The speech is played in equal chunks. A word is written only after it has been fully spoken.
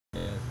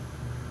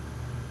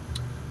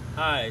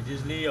Hi,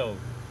 this is Leo.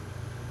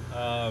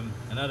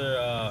 Another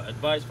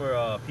advice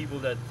for people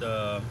that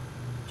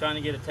trying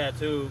to get a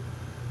tattoo,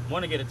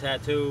 want to get a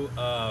tattoo.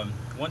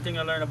 One thing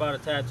I learned about a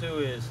tattoo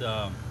is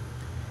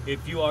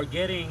if you are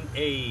getting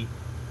a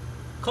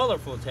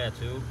colorful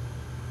tattoo,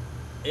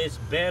 it's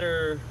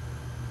better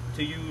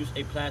to use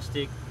a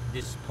plastic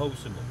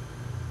disposable.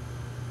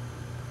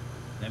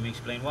 Let me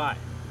explain why.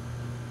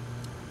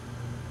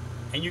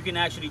 And you can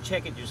actually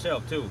check it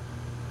yourself too.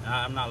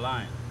 I'm not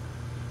lying.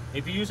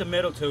 If you use a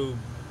metal tube,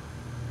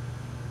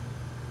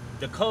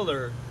 the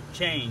color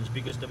change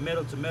because the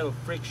metal to metal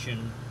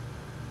friction,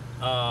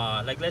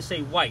 like let's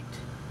say white,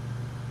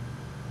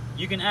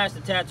 you can ask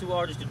the tattoo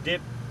artist to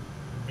dip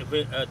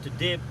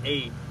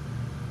a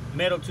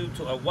metal tube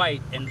to a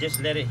white and just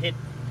let it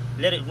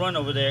run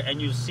over there,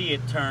 and you'll see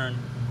it turn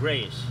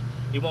grayish.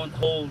 It won't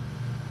hold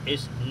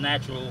its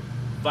natural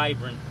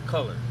vibrant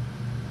color.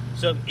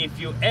 So if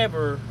you're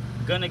ever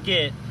gonna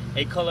get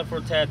a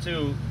colorful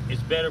tattoo,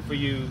 it's better for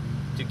you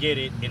to get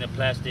it in a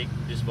plastic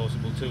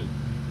disposable tube.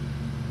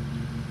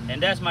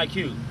 And that's my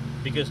cue,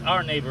 because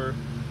our neighbor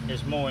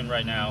is mowing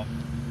right now,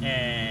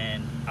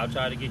 and I'll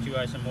try to get you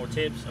guys some more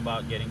tips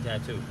about getting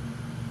tattooed.